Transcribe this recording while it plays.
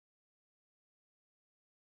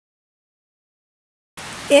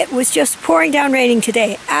It was just pouring down raining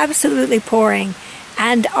today, absolutely pouring.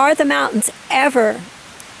 And are the mountains ever?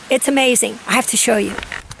 It's amazing. I have to show you.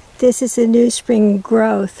 This is a new spring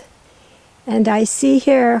growth. And I see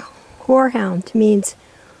here horehound means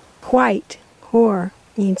white. Hore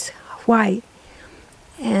means white.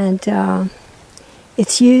 And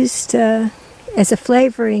it's used as a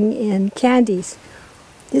flavoring in candies.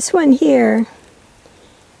 This one here,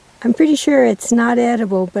 I'm pretty sure it's not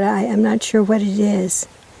edible, but I'm not sure what it is.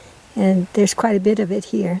 And there's quite a bit of it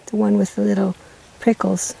here, the one with the little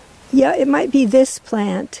prickles. Yeah, it might be this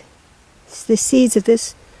plant. It's the seeds of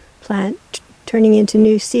this plant turning into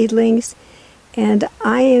new seedlings. And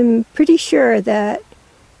I am pretty sure that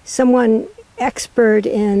someone expert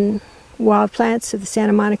in wild plants of the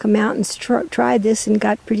Santa Monica Mountains tried this and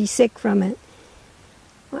got pretty sick from it.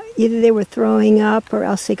 Either they were throwing up or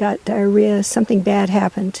else they got diarrhea. Something bad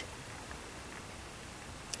happened.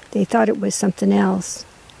 They thought it was something else.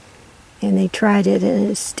 And they tried it,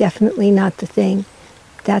 and it's definitely not the thing.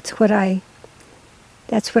 That's what I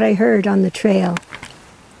heard on the trail.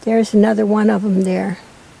 There's another one of them there.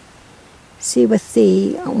 See, with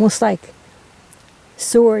the almost like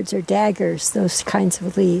swords or daggers, those kinds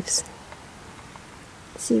of leaves.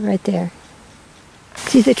 See right there.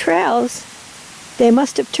 See, the trails, they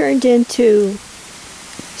must have turned into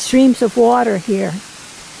streams of water here.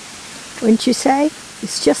 Wouldn't you say?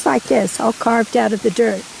 It's just like this, all carved out of the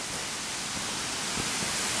dirt.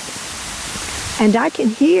 And I can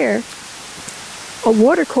hear a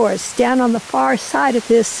watercourse down on the far side of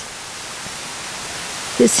this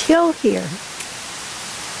hill here.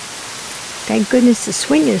 Thank goodness the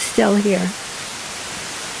swing is still here.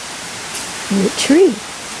 And the tree.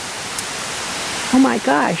 Oh my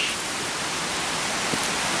gosh.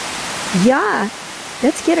 Yeah,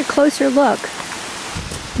 let's get a closer look.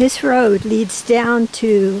 This road leads down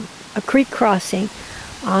to a creek crossing.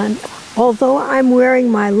 Although I'm wearing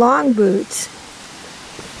my long boots,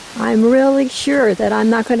 I'm really sure that I'm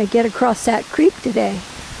not going to get across that creek today.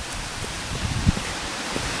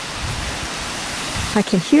 I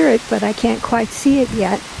can hear it, but I can't quite see it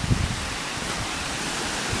yet.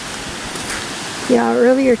 Yeah,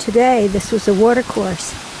 earlier today, this was a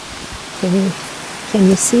watercourse. Can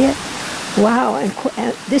you see it? Wow, and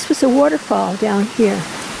this was a waterfall down here.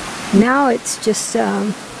 Now it's just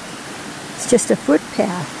a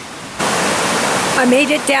footpath. I made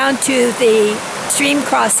it down to the stream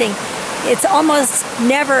crossing. It's almost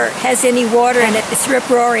never has any water in it. It's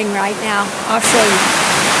rip-roaring right now. I'll show you.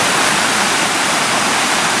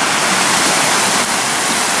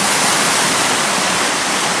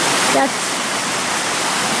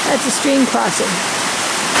 That's a stream crossing.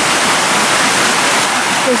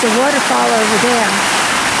 There's a waterfall over there.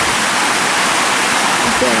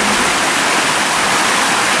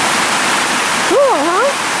 Cool, huh?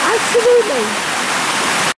 Absolutely.